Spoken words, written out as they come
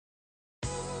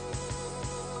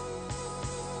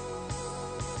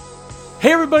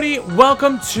Hey everybody,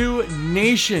 welcome to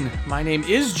Nation. My name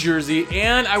is Jersey,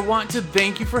 and I want to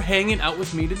thank you for hanging out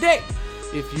with me today.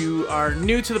 If you are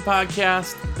new to the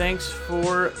podcast, thanks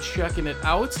for checking it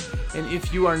out. And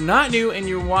if you are not new and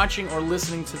you're watching or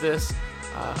listening to this,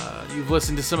 you've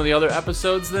listened to some of the other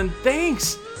episodes, then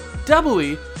thanks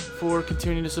doubly for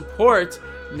continuing to support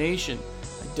Nation.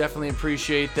 I definitely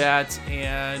appreciate that,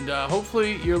 and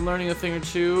hopefully you're learning a thing or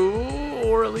two,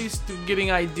 or at least getting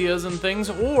ideas and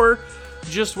things, or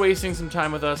just wasting some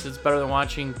time with us. It's better than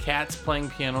watching cats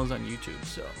playing pianos on YouTube.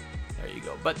 So there you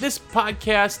go. But this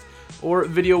podcast or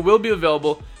video will be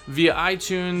available via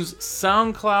iTunes,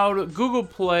 SoundCloud, Google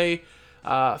Play,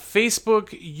 Facebook,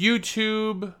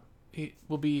 YouTube. It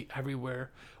will be everywhere.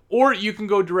 Or you can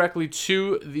go directly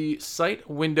to the site,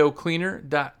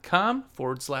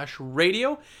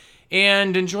 windowcleaner.com/radio,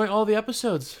 and enjoy all the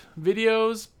episodes,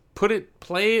 videos,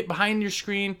 play it behind your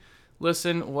screen,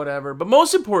 listen, whatever. But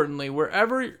most importantly,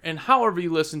 wherever and however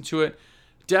you listen to it,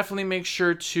 definitely make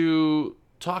sure to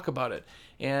talk about it.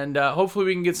 And hopefully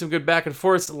we can get some good back and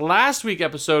forth. Last week's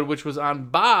episode, which was on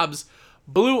Bob's,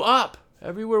 blew up.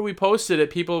 Everywhere we posted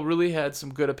it, people really had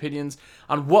some good opinions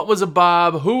on what was a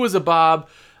Bob, who was a Bob.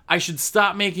 I should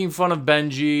stop making fun of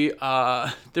Benji.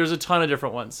 There's a ton of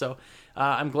different ones. So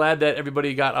I'm glad that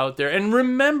everybody got out there. And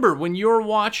remember, when you're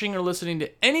watching or listening to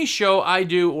any show I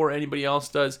do or anybody else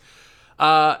does,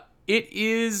 it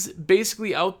is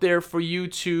basically out there for you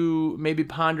to maybe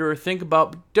ponder or think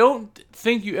about. But don't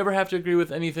think you ever have to agree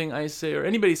with anything I say or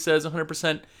anybody says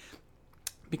 100%,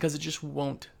 because it just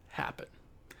won't happen.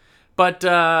 But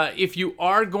if you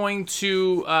are going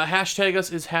to hashtag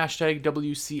us, is hashtag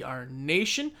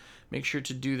WCRNation. Make sure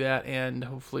to do that and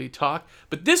hopefully talk.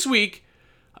 But this week,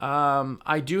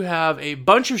 I do have a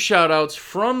bunch of shout-outs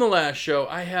from the last show.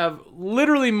 I have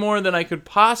literally more than I could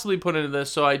possibly put into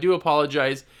this, so I do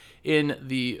apologize in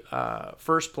the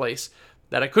first place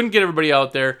that I couldn't get everybody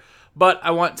out there. But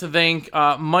I want to thank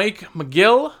Mike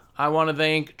McGill. I want to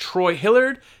thank Troy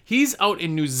Hillard. He's out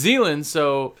in New Zealand,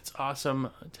 so it's awesome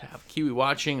to have Kiwi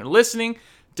watching or listening.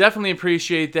 Definitely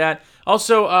appreciate that.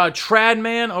 Also,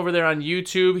 Tradman over there on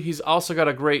YouTube. He's also got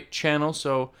a great channel,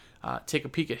 so take a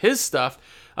peek at his stuff.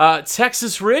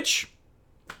 Texas Rich,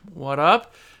 what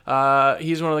up?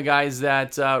 He's one of the guys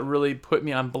that really put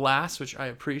me on blast, which I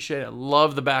appreciate. I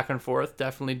love the back and forth,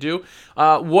 definitely do.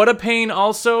 What a Pain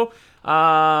also.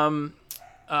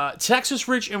 Texas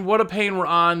Rich and What a Pain were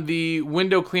on the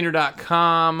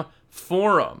windowcleaner.com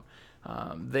forum.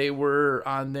 They were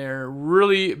on there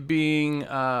really being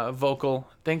vocal.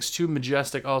 Thanks to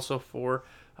Majestic also for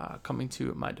coming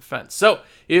to my defense. So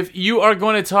if you are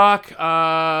going to talk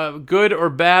good or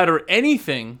bad or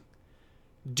anything,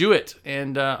 do it.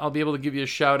 And I'll be able to give you a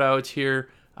shout out here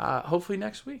hopefully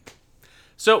next week.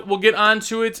 So we'll get on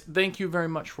to it. Thank you very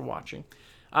much for watching.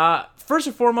 First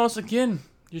and foremost, again,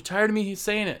 you're tired of me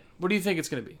saying it. What do you think it's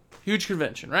going to be? Huge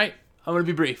convention, right? I'm going to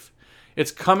be brief.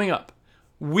 It's coming up.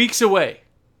 Weeks away.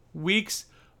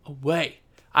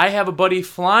 I have a buddy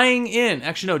driving in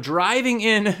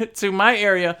to my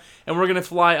area, and we're going to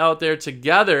fly out there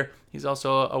together. He's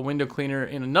also a window cleaner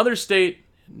in another state,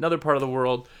 another part of the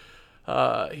world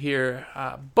here,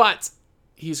 but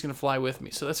he's going to fly with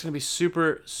me. So that's going to be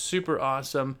super, super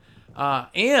awesome.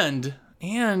 And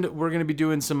we're going to be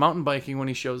doing some mountain biking when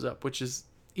he shows up, which is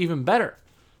even better.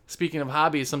 Speaking of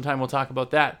hobbies, sometime we'll talk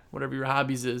about that. Whatever your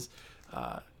hobbies is,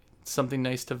 something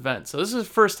nice to vent. So this is his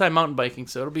first time mountain biking,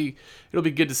 so it'll be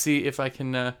good to see if I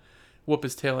can whoop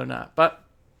his tail or not. But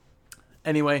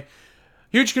anyway,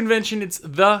 huge convention. It's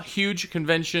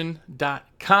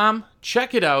thehugeconvention.com.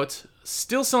 Check it out.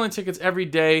 Still selling tickets every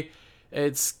day.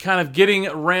 It's kind of getting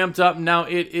ramped up now.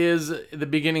 It is the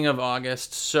beginning of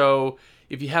August, so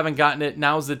if you haven't gotten it,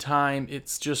 now's the time.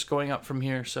 It's just going up from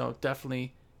here, so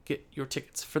definitely get your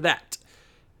tickets for that.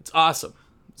 It's awesome.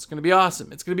 It's going to be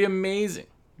awesome. It's going to be amazing.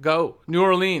 Go. New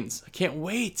Orleans. I can't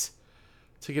wait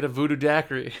to get a Voodoo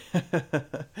Daiquiri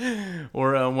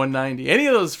or a 190. Any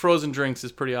of those frozen drinks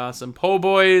is pretty awesome. Po'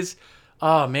 boys.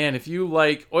 Oh, man, if you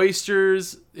like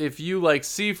oysters, if you like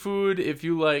seafood, if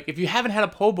you haven't had a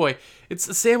po' boy, it's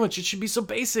a sandwich. It should be so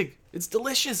basic. It's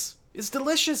delicious.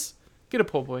 Get a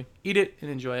po' boy. Eat it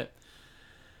and enjoy it.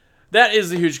 That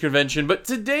is the huge convention. But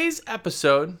today's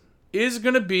episode is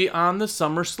going to be on the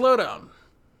summer slowdown.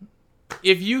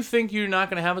 If you think you're not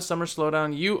going to have a summer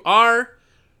slowdown, you are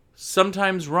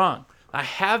sometimes wrong. I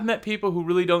have met people who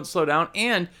really don't slow down,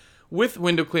 and with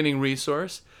Window Cleaning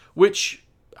Resource, which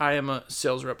I am a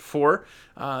sales rep for,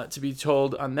 to be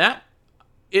told on that,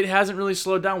 it hasn't really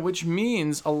slowed down, which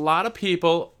means a lot of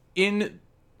people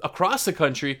across the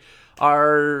country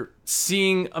are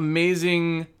seeing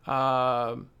amazing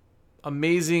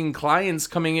amazing clients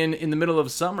coming in the middle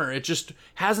of summer. It just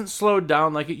hasn't slowed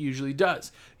down like it usually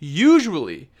does.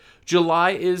 Usually,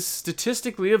 July is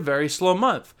statistically a very slow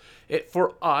month. It,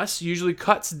 for us, usually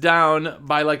cuts down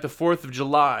by like the 4th of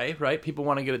July, right? People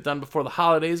want to get it done before the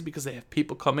holidays because they have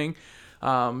people coming,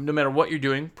 no matter what you're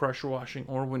doing, pressure washing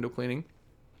or window cleaning.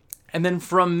 And then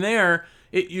from there,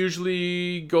 it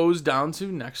usually goes down to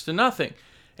next to nothing.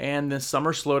 And the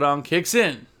summer slowdown kicks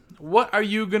in. What are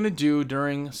you going to do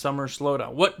during summer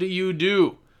slowdown? What do you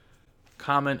do?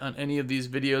 Comment on any of these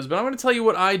videos. But I'm going to tell you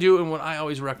what I do and what I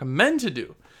always recommend to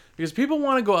do. Because people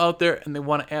want to go out there and they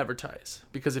want to advertise.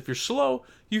 Because if you're slow,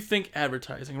 you think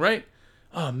advertising, right?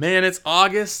 Oh man, it's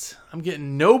August. I'm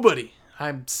getting nobody.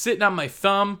 I'm sitting on my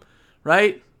thumb,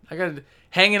 right? I got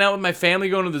hanging out with my family,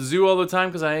 going to the zoo all the time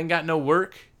because I ain't got no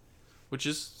work. Which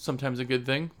is sometimes a good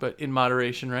thing, but in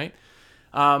moderation, right?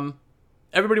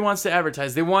 Everybody wants to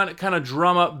advertise. They want to kind of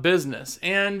drum up business.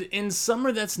 And in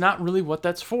summer, that's not really what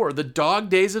that's for. The dog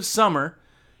days of summer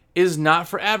is not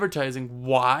for advertising.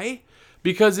 Why?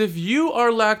 Because if you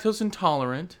are lactose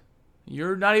intolerant,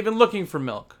 you're not even looking for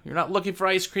milk. You're not looking for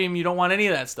ice cream. You don't want any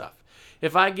of that stuff.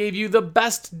 If I gave you the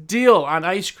best deal on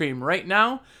ice cream right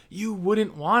now, you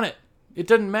wouldn't want it. It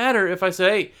doesn't matter if I say,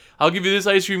 hey, I'll give you this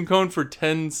ice cream cone for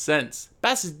 10 cents.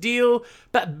 Best deal,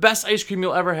 best ice cream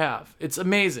you'll ever have. It's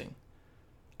amazing.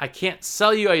 I can't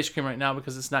sell you ice cream right now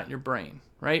because it's not in your brain,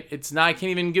 right? It's not, I can't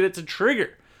even get it to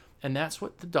trigger. And that's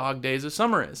what the dog days of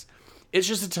summer is. It's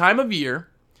just a time of year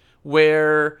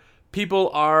where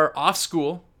people are off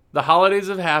school, the holidays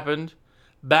have happened,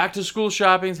 back to school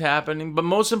shopping's happening, but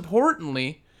most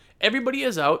importantly, everybody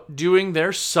is out doing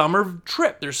their summer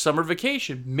trip, their summer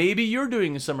vacation. Maybe you're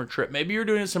doing a summer trip. Maybe you're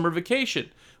doing a summer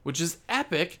vacation, which is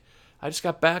epic. I just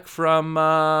got back from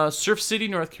Surf City,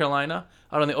 North Carolina,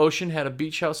 out on the ocean, had a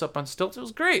beach house up on stilts. It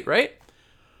was great, right?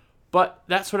 But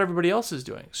that's what everybody else is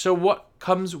doing. So what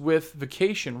comes with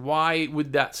vacation? Why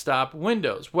would that stop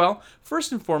windows? Well,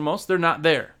 first and foremost, they're not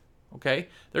there, okay?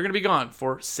 They're going to be gone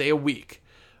for, say, a week.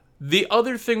 The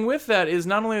other thing with that is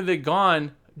not only are they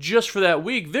gone just for that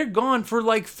week, they're gone for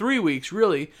like 3 weeks,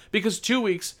 really, because 2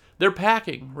 weeks, they're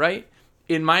packing, right?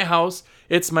 In my house,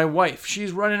 it's my wife.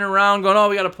 She's running around going, oh,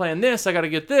 we got to plan this. I got to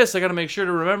get this. I got to make sure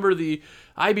to remember the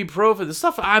ibuprofen, the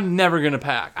stuff I'm never going to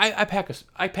pack. I pack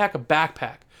a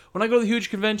backpack. When I go to the huge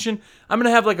convention, I'm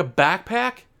going to have like a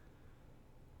backpack.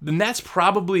 Then that's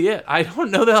probably it. I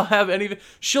don't know that I'll have anything.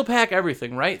 She'll pack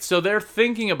everything, right? So they're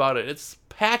thinking about it. It's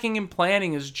packing and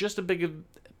planning is just a big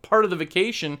part of the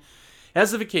vacation,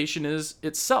 as the vacation is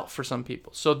itself for some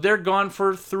people. So they're gone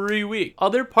for 3 weeks.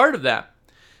 Other part of that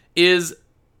is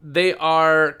they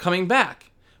are coming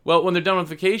back. Well, when they're done with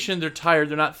vacation, they're tired.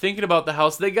 They're not thinking about the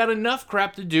house. They got enough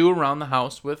crap to do around the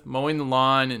house with mowing the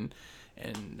lawn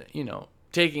and you know,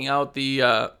 taking out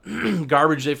the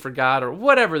garbage they forgot or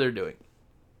whatever they're doing.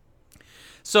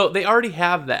 So they already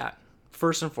have that,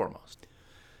 first and foremost.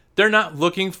 They're not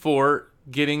looking for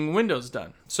getting windows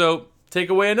done. So take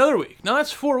away another week. Now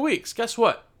that's 4 weeks. Guess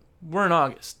what? We're in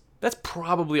August. That's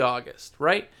probably August,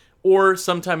 right? Or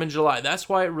sometime in July. That's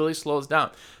why it really slows down.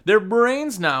 Their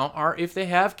brains now are, if they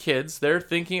have kids, they're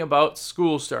thinking about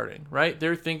school starting, right?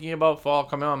 They're thinking about fall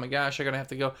coming. Oh my gosh, I'm going to have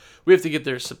to go. We have to get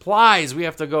their supplies. We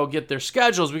have to go get their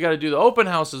schedules. We got to do the open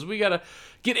houses. We got to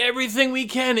get everything we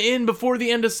can in before the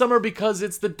end of summer because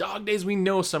it's the dog days. We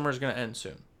know summer is going to end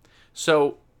soon.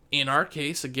 So in our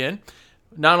case, again,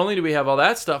 not only do we have all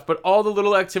that stuff, but all the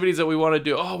little activities that we want to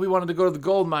do. Oh, we wanted to go to the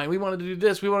gold mine. We wanted to do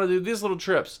this. We wanted to do these little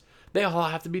trips. They all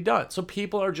have to be done. So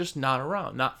people are just not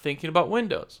around, not thinking about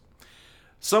windows.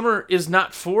 Summer is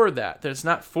not for that. It's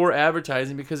not for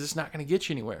advertising because it's not going to get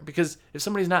you anywhere. Because if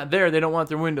somebody's not there, they don't want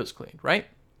their windows cleaned, right?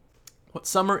 What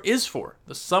summer is for,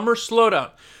 the summer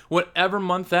slowdown, whatever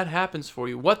month that happens for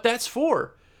you, what that's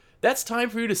for, that's time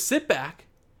for you to sit back,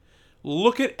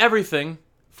 look at everything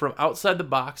from outside the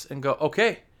box and go,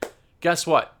 okay, guess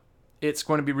what? It's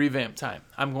going to be revamp time.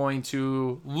 I'm going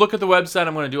to look at the website.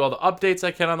 I'm going to do all the updates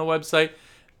I can on the website.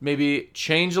 Maybe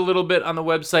change a little bit on the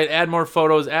website, add more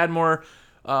photos, add more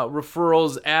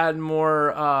referrals, add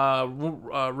more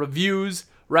reviews,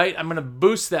 right? I'm going to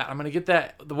boost that. I'm going to get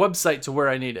the website to where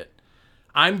I need it.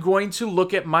 I'm going to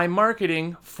look at my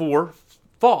marketing for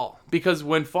fall because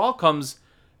when fall comes,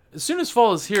 as soon as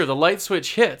fall is here, the light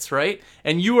switch hits, right?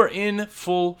 And you are in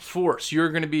full force. You're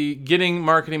going to be getting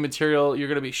marketing material. You're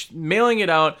going to be mailing it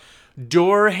out,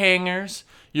 door hangers.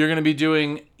 You're going to be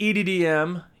doing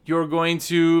EDDM. You're going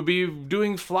to be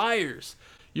doing flyers.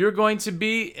 You're going to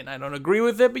be, and I don't agree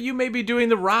with it, but you may be doing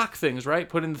the rock things, right?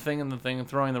 Putting the thing in the thing and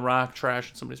throwing the rock trash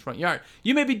in somebody's front yard.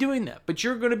 You may be doing that, but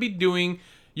you're going to be doing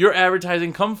your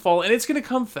advertising come fall, and it's going to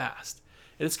come fast.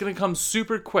 and it's going to come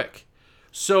super quick.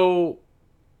 So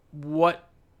what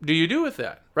do you do with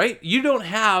that, right? You don't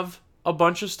have a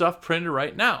bunch of stuff printed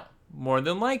right now, more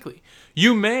than likely.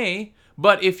 You may,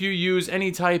 but if you use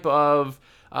any type of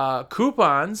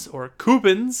coupons or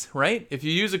coupons, right? If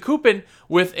you use a coupon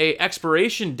with a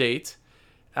expiration date,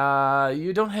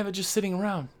 you don't have it just sitting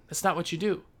around. That's not what you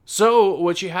do. So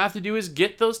what you have to do is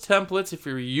get those templates, if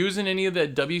you're using any of the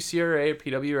WCRA or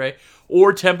PWRA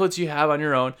or templates you have on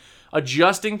your own,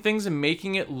 adjusting things and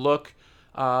making it look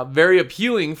very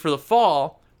appealing for the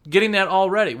fall, getting that all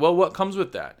ready. Well, what comes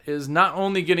with that is not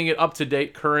only getting it up to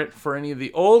date, current for any of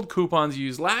the old coupons you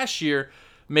used last year,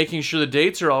 making sure the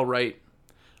dates are all right,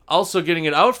 also getting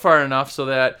it out far enough so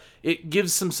that it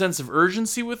gives some sense of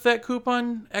urgency with that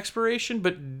coupon expiration,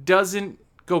 but doesn't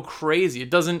go crazy.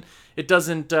 It doesn't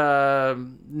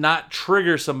not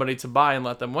trigger somebody to buy and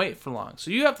let them wait for long. So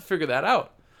you have to figure that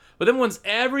out. But then once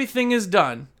everything is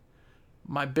done,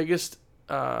 my biggest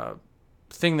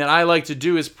thing that I like to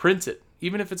do is print it,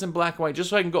 even if it's in black and white,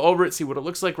 just so I can go over it, see what it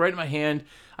looks like right in my hand.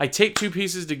 I tape two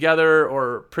pieces together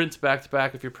or print back to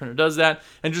back if your printer does that,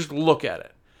 and just look at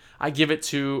it. I give it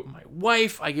to my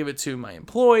wife, I give it to my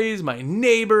employees, my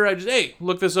neighbor. I just, hey,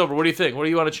 look this over. What do you think? What do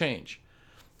you want to change?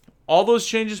 All those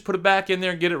changes, put it back in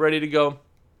there, get it ready to go,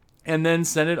 and then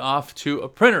send it off to a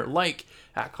printer like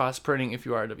At Cost Printing if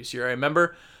you are a WCRA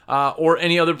member, or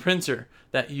any other printer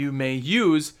that you may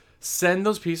use. Send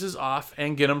those pieces off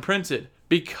and get them printed.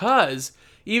 Because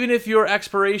even if your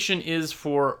expiration is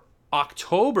for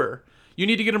October, you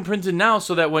need to get them printed now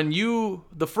so that when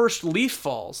the first leaf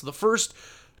falls, the first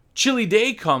chilly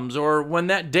day comes, or when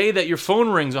that day that your phone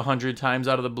rings 100 times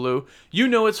out of the blue, you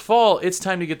know it's fall, it's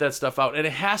time to get that stuff out. And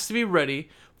it has to be ready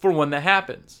for when that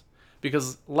happens.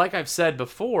 Because like I've said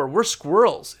before, we're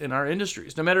squirrels in our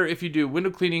industries. No matter if you do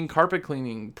window cleaning, carpet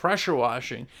cleaning, pressure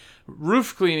washing,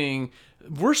 roof cleaning,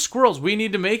 we're squirrels. We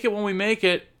need to make it when we make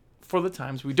it for the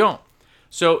times we don't.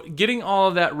 So getting all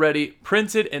of that ready,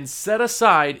 printed, and set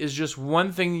aside is just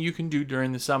one thing you can do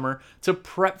during the summer to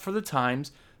prep for the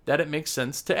times that it makes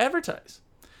sense to advertise.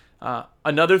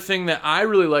 Another thing that I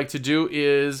really like to do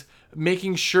is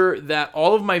making sure that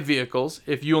all of my vehicles,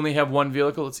 if you only have one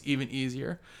vehicle, it's even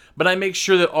easier, but I make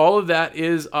sure that all of that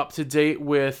is up to date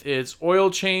with its oil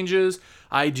changes.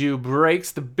 I do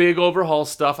brakes, the big overhaul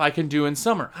stuff I can do in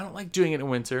summer. I don't like doing it in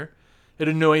winter. It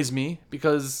annoys me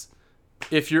because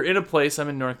if you're in a place, I'm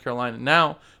in North Carolina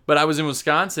now, but I was in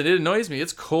Wisconsin, it annoys me.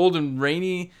 It's cold and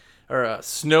rainy or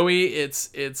snowy.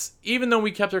 It's even though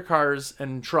we kept our cars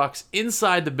and trucks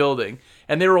inside the building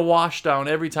and they were washed down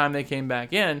every time they came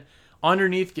back in,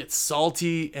 underneath gets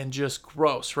salty and just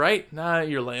gross, right? Now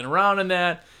you're laying around in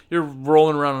that, you're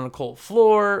rolling around on a cold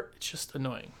floor. It's just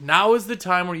annoying. Now is the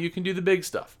time where you can do the big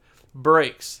stuff.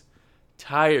 Brakes,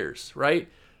 tires, right?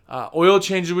 Oil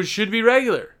changes, which should be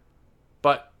regular,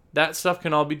 but that stuff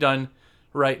can all be done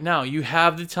right now. You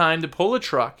have the time to pull a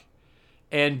truck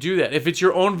and do that. If it's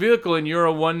your own vehicle and you're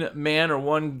a one-man or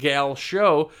one-gal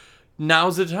show,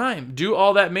 now's the time. Do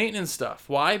all that maintenance stuff.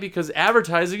 Why? Because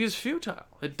advertising is futile.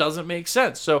 It doesn't make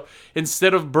sense. So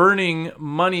instead of burning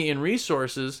money and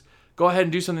resources, go ahead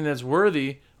and do something that's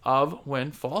worthy of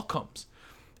when fall comes.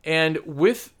 And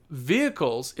with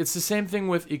vehicles, it's the same thing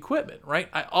with equipment, right?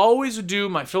 I always do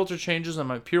my filter changes on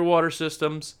my pure water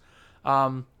systems.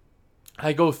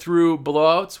 I go through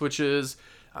blowouts, which is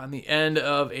on the end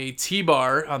of a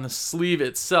T-bar on the sleeve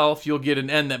itself, you'll get an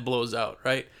end that blows out,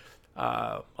 right?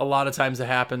 A lot of times it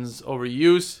happens over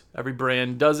use. Every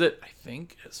brand does it, I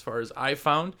think, as far as I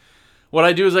found. What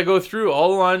I do is I go through all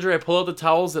the laundry, I pull out the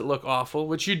towels that look awful,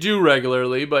 which you do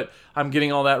regularly, but I'm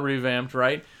getting all that revamped,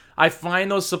 right? I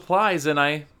find those supplies and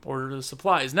I order the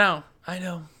supplies. Now, I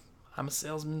know I'm a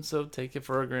salesman, so take it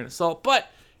for a grain of salt,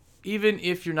 but even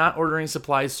if you're not ordering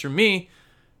supplies through me,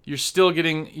 you're still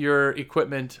getting your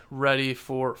equipment ready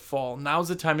for fall. Now's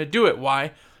the time to do it.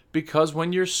 Why? Because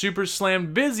when you're super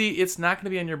slammed busy, it's not going to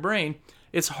be on your brain.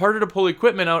 It's harder to pull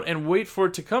equipment out and wait for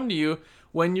it to come to you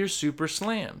when you're super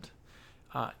slammed.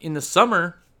 In the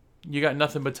summer, you got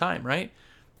nothing but time, right?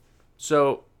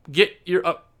 So get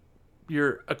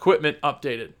your equipment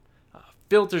updated.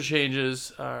 Filter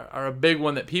changes are a big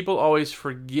one that people always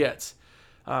forget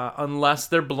unless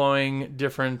they're blowing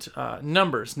different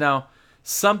numbers. Now,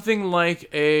 something like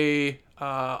a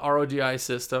RODI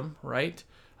system, right?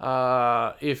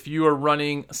 If you are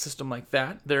running a system like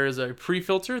that, there is a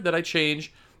pre-filter that I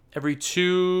change every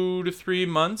 2 to 3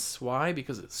 months. Why?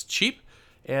 Because it's cheap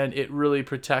and it really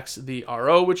protects the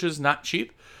RO, which is not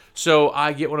cheap. So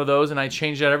I get one of those and I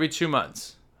change that every 2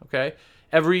 months. Okay?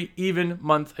 Every even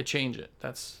month I change it.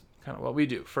 That's kind of what we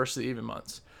do, first of the even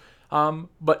months.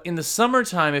 But in the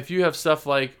summertime, if you have stuff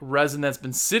like resin that's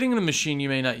been sitting in the machine you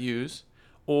may not use,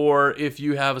 or if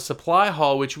you have a supply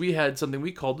hall, which we had something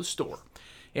we called the store.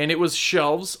 And it was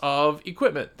shelves of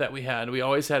equipment that we had. We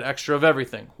always had extra of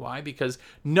everything. Why? Because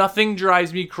nothing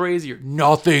drives me crazier.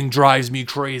 Nothing drives me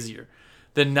crazier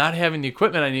than not having the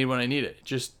equipment I need when I need it. It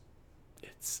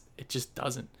just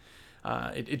doesn't.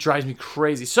 It drives me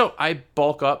crazy. So I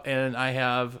bulk up and I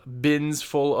have bins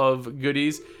full of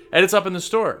goodies, and it's up in the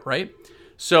store, right?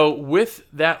 So with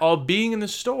that all being in the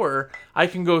store, I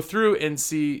can go through and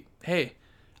see, hey,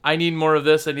 I need more of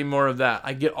this, I need more of that.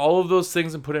 I get all of those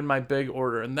things and put in my big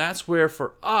order. And that's where,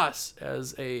 for us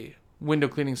as a window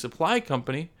cleaning supply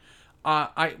company,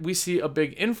 we see a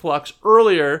big influx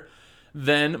earlier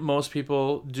than most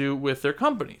people do with their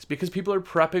companies, because people are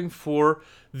prepping for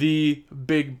the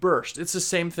big burst. It's the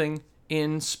same thing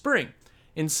in spring.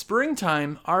 In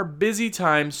springtime, our busy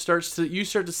time you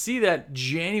start to see that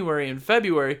January and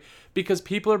February, because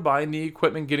people are buying the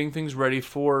equipment, getting things ready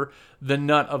for the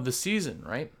nut of the season,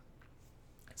 right?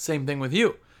 Same thing with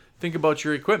you. Think about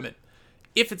your equipment.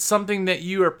 If it's something that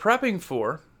you are prepping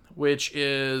for, which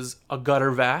is a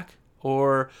gutter vac,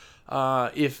 or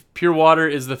if pure water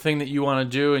is the thing that you want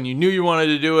to do and you knew you wanted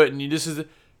to do it, and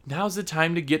now's the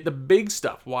time to get the big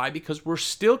stuff. Why? Because we're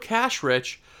still cash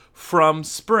rich from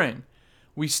spring.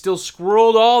 We still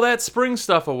squirreled all that spring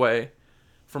stuff away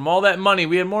from all that money.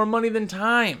 We had more money than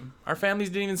time. Our families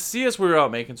didn't even see us. We were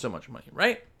out making so much money,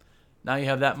 right? Now you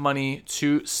have that money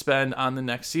to spend on the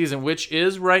next season, which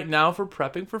is right now for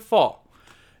prepping for fall.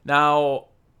 Now,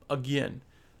 again,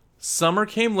 summer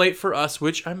came late for us,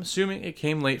 which I'm assuming it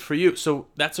came late for you. So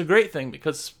that's a great thing,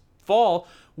 because fall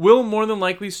will more than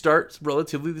likely start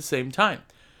relatively the same time.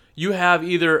 You have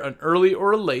either an early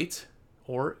or a late,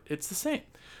 or it's the same.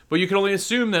 But you can only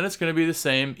assume that it's going to be the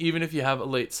same even if you have a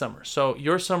late summer. So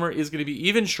your summer is going to be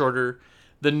even shorter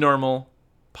than normal,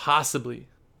 possibly.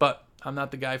 But I'm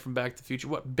not the guy from Back to the Future.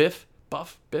 What, Biff?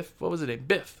 Buff? Biff? What was his name?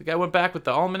 Biff. The guy went back with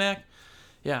the almanac?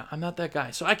 Yeah, I'm not that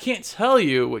guy. So I can't tell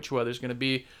you which weather's going to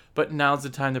be, but now's the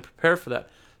time to prepare for that.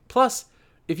 Plus,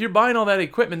 if you're buying all that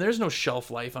equipment, there's no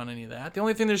shelf life on any of that. The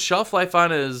only thing there's shelf life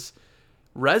on is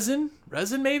resin.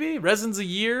 Resin, maybe? Resin's a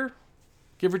year,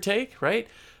 give or take, right?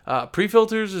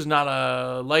 Pre-filters, there's not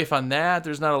a life on that.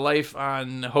 There's not a life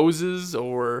on hoses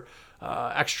or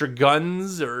extra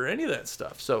guns or any of that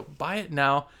stuff. So buy it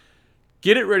now.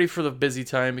 Get it ready for the busy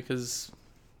time, because,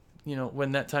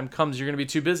 when that time comes, you're going to be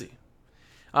too busy.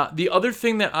 The other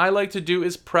thing that I like to do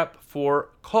is prep for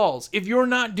calls. If you're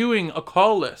not doing a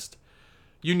call list,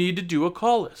 you need to do a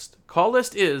call list. Call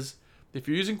list is, if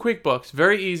you're using QuickBooks,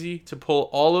 very easy to pull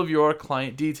all of your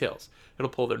client details. It'll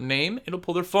pull their name, it'll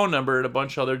pull their phone number, and a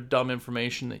bunch of other dumb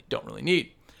information that you don't really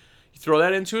need. You throw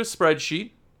that into a spreadsheet,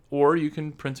 or you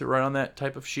can print it right on that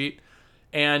type of sheet.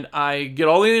 And I get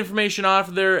all the information off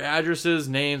of their addresses,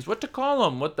 names, what to call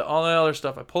them, all that other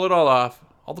stuff. I pull it all off,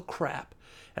 all the crap.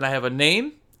 And I have a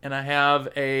name, and I have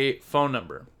a phone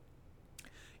number.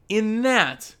 In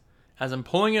that, as I'm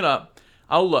pulling it up,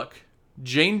 I'll look,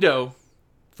 Jane Doe,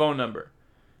 phone number.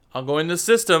 I'll go in the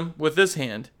system with this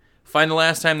hand, find the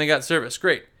last time they got service.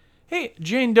 Great. Hey,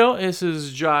 Jane Doe, this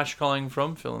is Josh calling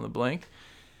from fill in the blank.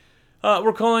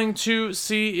 We're calling to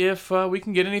see if we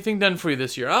can get anything done for you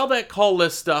this year. All that call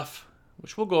list stuff,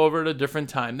 which we'll go over at a different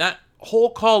time. That whole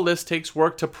call list takes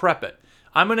work to prep it.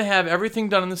 I'm going to have everything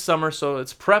done in the summer so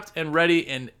it's prepped and ready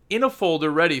and in a folder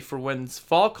ready for when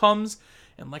fall comes.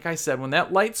 And like I said, when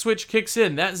that light switch kicks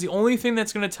in, that is the only thing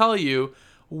that's going to tell you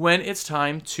when it's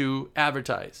time to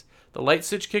advertise. The light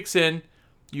switch kicks in,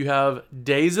 you have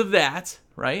days of that,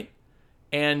 right?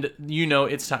 And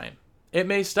it's time. It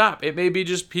may stop. It may be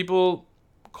just people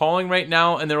calling right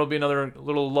now, and there will be another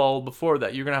little lull before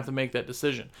that. You're going to have to make that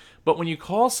decision. But when you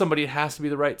call somebody, it has to be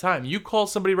the right time. You call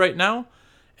somebody right now,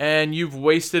 and you've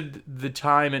wasted the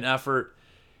time and effort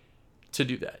to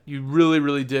do that. You really,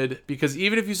 really did. Because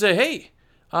even if you say, hey,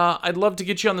 I'd love to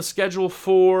get you on the schedule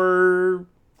for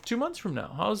 2 months from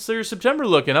now. How's your September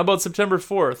looking? How about September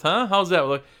 4th, huh? How's that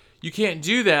look? You can't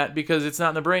do that because it's not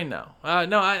in the brain now.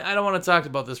 No, I don't want to talk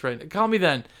about this right now. Call me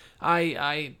then.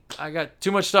 I got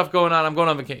too much stuff going on. I'm going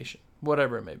on vacation.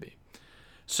 Whatever it may be.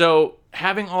 So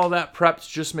having all that prepped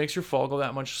just makes your fall go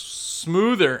that much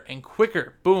smoother and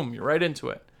quicker. Boom, you're right into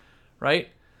it, right?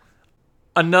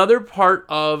 Another part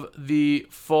of the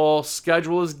fall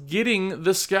schedule is getting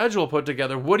the schedule put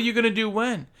together. What are you going to do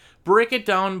when? Break it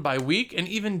down by week and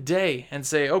even day and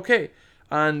say, okay,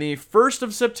 on the 1st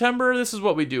of September, this is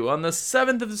what we do. On the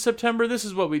 7th of September, this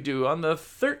is what we do. On the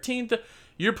 13th,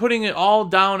 you're putting it all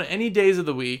down any days of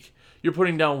the week. You're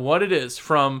putting down what it is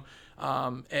from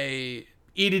a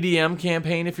EDDM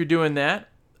campaign if you're doing that,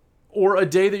 or a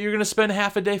day that you're going to spend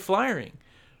half a day flyering,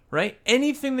 right?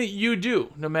 Anything that you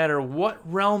do, no matter what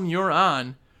realm you're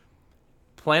on,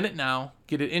 plan it now,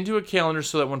 get it into a calendar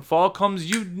so that when fall comes,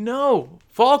 you know.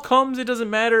 Fall comes, it doesn't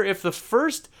matter if the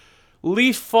first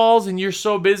leaf falls and you're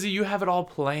so busy, you have it all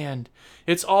planned.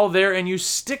 It's all there, and you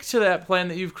stick to that plan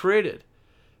that you've created.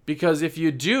 Because if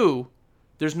you do,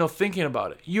 there's no thinking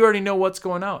about it. You already know what's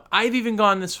going out. I've even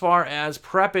gone this far as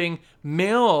prepping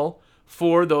mail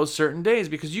for those certain days,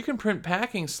 because you can print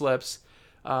packing slips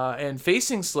and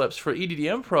facing slips for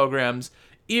EDDM programs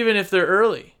even if they're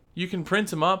early. You can print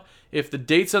them up. If the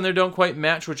dates on there don't quite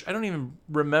match, which I don't even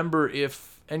remember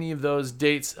if any of those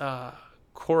dates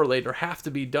correlate or have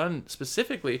to be done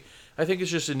specifically. I think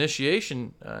it's just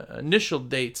initial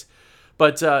dates.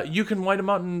 But you can white them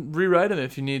out and rewrite them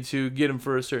if you need to get them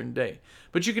for a certain day.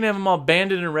 But you can have them all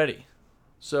banded and ready.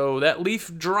 So that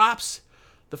leaf drops,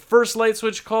 the first light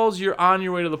switch calls, you're on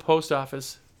your way to the post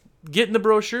office. Getting the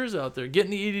brochures out there,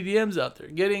 getting the EDDMs out there,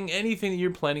 getting anything that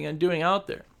you're planning on doing out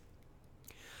there.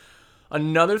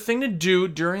 Another thing to do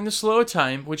during the slow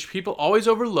time, which people always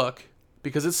overlook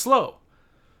because it's slow,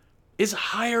 is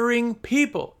hiring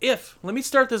people. Let me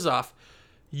start this off.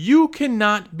 You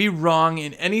cannot be wrong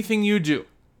in anything you do.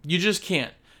 You just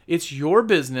can't. It's your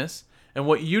business, and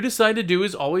what you decide to do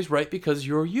is always right because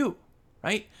you're you,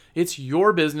 right? It's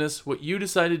your business. What you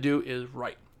decide to do is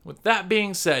right. With that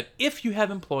being said, if you have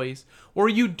employees, or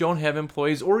you don't have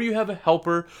employees, or you have a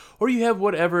helper, or you have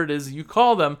whatever it is you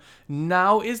call them,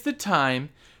 now is the time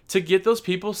to get those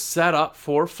people set up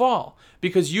for fall.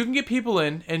 Because you can get people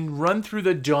in and run through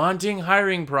the daunting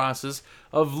hiring process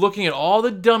of looking at all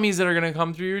the dummies that are going to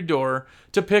come through your door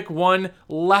to pick one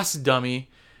less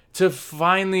dummy to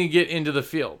finally get into the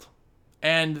field.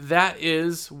 And that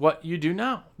is what you do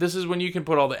now. This is when you can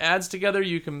put all the ads together.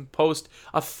 You can post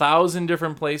 1,000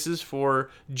 different places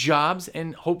for jobs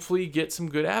and hopefully get some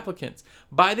good applicants.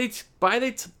 By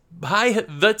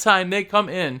the time they come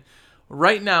in,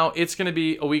 right now it's going to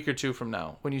be a week or two from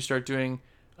now when you start doing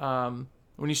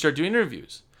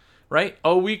interviews, right?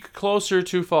 A week closer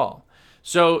to fall.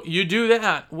 So you do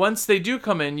that. Once they do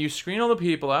come in, you screen all the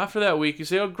people. After that week, you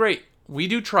say, oh, great, we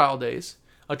do trial days.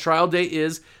 A trial day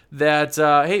is that,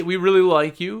 hey, we really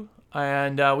like you,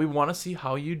 and we want to see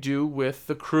how you do with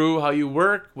the crew, how you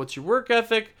work, what's your work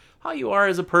ethic, how you are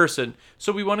as a person.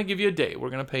 So we want to give you a day. We're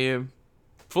going to pay you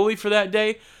fully for that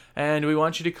day, and we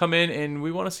want you to come in, and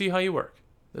we want to see how you work.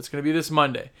 That's going to be this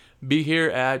Monday. Be here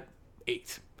at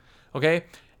 8. Okay?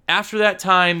 After that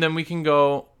time, then we can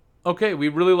go, okay, we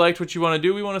really liked what you want to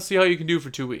do. We want to see how you can do for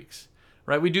 2 weeks.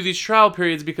 Right? We do these trial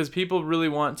periods because people really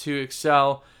want to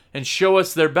excel and show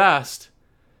us their best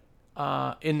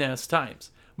in those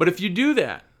times. But if you do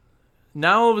that,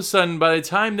 now all of a sudden, by the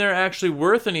time they're actually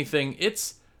worth anything,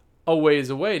 it's a ways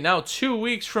away. Now, 2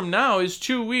 weeks from now is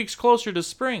 2 weeks closer to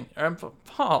spring or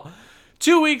fall.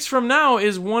 2 weeks from now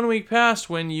is 1 week past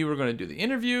when you were going to do the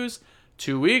interviews.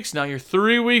 2 weeks, now you're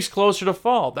 3 weeks closer to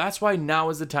fall. That's why now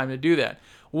is the time to do that.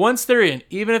 Once they're in,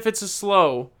 even if it's a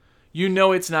slow, you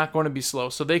know it's not going to be slow.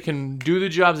 So they can do the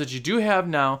jobs that you do have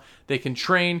now. They can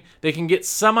train. They can get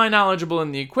semi-knowledgeable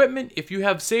in the equipment. If you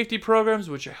have safety programs,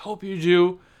 which I hope you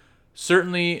do,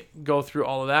 certainly go through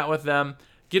all of that with them.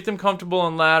 Get them comfortable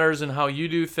on ladders and how you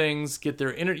do things. Get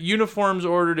their uniforms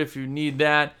ordered if you need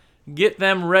that. Get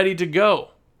them ready to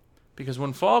go. Because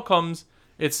when fall comes,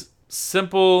 it's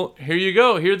simple. Here you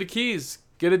go. Here are the keys.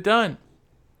 Get it done.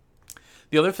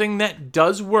 The other thing that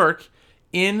does work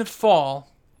in fall,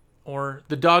 or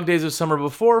the dog days of summer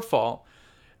before fall,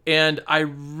 and I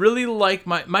really like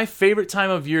my favorite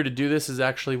time of year to do this is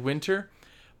actually winter,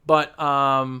 but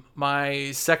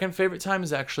my second favorite time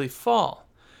is actually fall,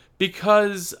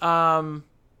 because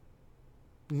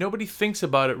nobody thinks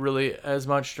about it really as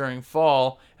much during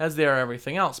fall as they are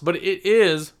everything else, but it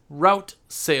is route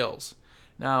sales.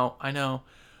 Now, I know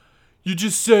you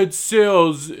just said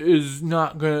sales is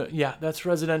not gonna, yeah, that's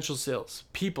residential sales,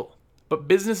 people. But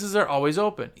businesses are always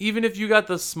open. Even if you got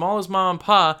the smallest mom and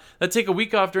pa that take a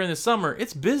week off during the summer,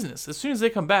 it's business. As soon as they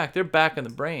come back, they're back in the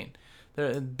brain.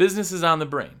 Business is on the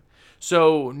brain.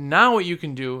 So now what you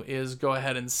can do is go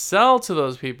ahead and sell to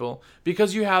those people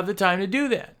because you have the time to do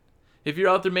that. If you're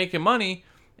out there making money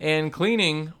and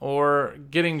cleaning or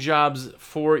getting jobs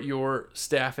for your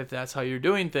staff, if that's how you're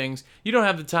doing things, you don't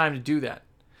have the time to do that.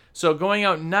 So going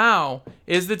out now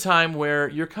is the time where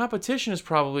your competition is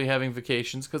probably having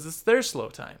vacations because it's their slow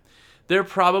time. They're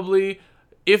probably,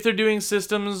 if they're doing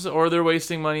systems or they're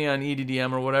wasting money on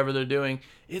EDDM or whatever they're doing,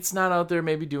 it's not out there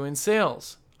maybe doing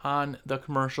sales on the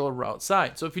commercial route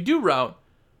side. So if you do route,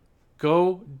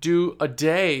 go do a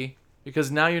day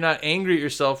because now you're not angry at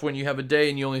yourself when you have a day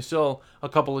and you only sell a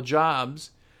couple of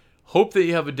jobs. Hope that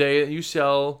you have a day that you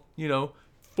sell,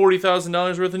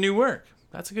 $40,000 worth of new work.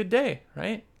 That's a good day,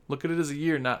 right? Look at it as a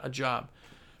year, not a job.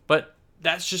 But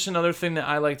that's just another thing that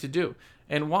I like to do.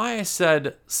 And why I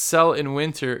said sell in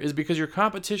winter is because your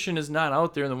competition is not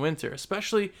out there in the winter,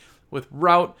 especially with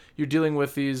Route. You're dealing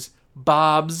with these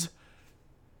Bobs.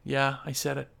 Yeah, I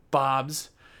said it.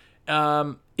 Bobs.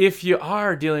 If you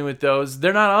are dealing with those,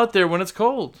 they're not out there when it's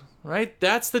cold, right?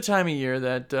 That's the time of year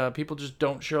that people just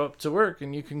don't show up to work,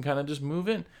 and you can kind of just move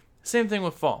in. Same thing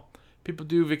with fall. People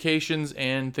do vacations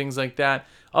and things like that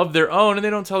of their own, and they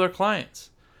don't tell their clients.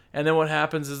 And then what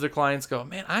happens is their clients go,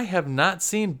 man, I have not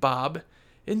seen Bob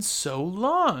in so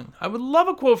long. I would love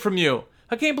a quote from you.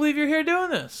 I can't believe you're here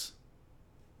doing this.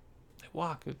 They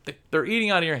walk. They're eating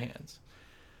out of your hands.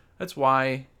 That's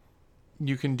why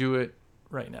you can do it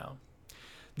right now.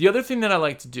 The other thing that I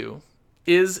like to do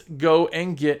is go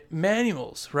and get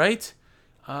manuals, right?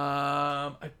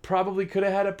 I probably could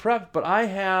have had a prep, but I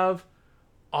have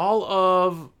all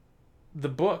of the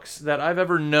books that I've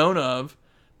ever known of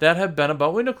that have been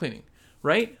about window cleaning,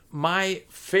 right? My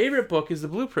favorite book is The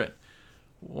Blueprint.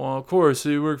 Well, of course,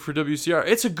 you work for WCR.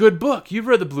 It's a good book. You've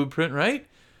read The Blueprint, right?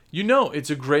 You know it's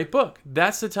a great book.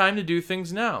 That's the time to do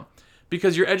things now.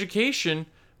 Because your education,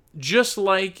 just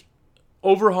like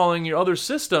overhauling your other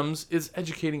systems, is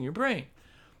educating your brain.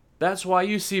 That's why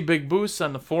you see big boosts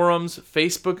on the forums,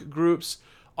 Facebook groups,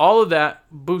 all of that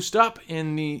boost up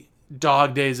in the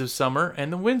dog days of summer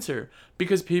and the winter.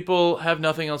 Because people have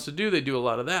nothing else to do. They do a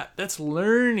lot of that. That's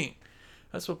learning.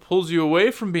 That's what pulls you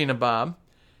away from being a Bob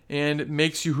and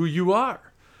makes you who you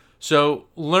are. So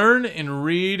learn and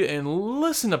read and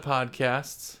listen to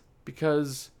podcasts,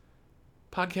 because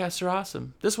podcasts are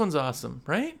awesome. This one's awesome,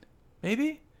 right?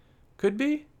 Maybe? Could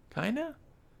be? Kinda?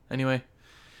 Anyway.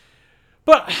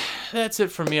 But that's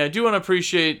it from me. I do want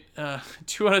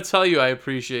to tell you I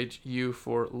appreciate you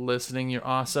for listening. You're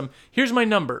awesome. Here's my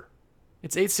number.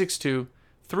 It's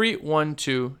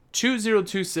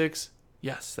 862-312-2026.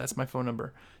 Yes, that's my phone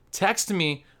number. Text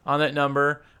me on that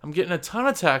number. I'm getting a ton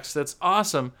of texts. That's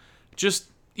awesome. Just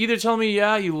either tell me,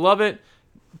 yeah, you love it,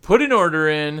 put an order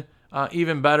in,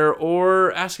 even better,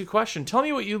 or ask a question. Tell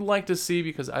me what you'd like to see,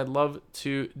 because I'd love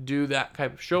to do that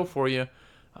type of show for you,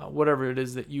 whatever it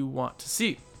is that you want to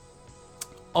see.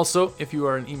 Also, if you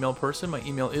are an email person, my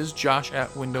email is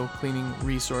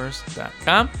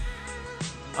josh@windowcleaningresource.com.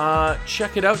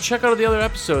 Check it out. Check out the other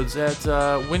episodes at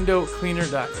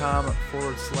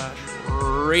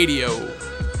windowcleaner.com/radio.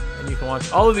 And you can watch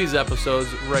all of these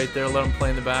episodes right there. Let them play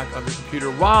in the back of your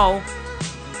computer while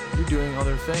you're doing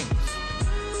other things.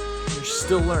 You're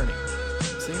still learning.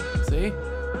 See?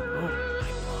 Oh,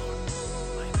 mind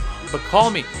blown. But call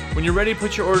me. When you're ready to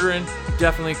put your order in,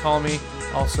 definitely call me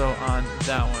also on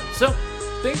that one. So,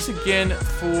 thanks again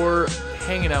for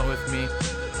hanging out with me.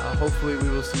 Hopefully we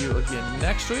will see you again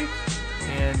next week,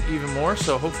 and even more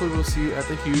so, hopefully we'll see you at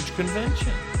the huge convention.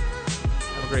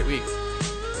 Have a great week.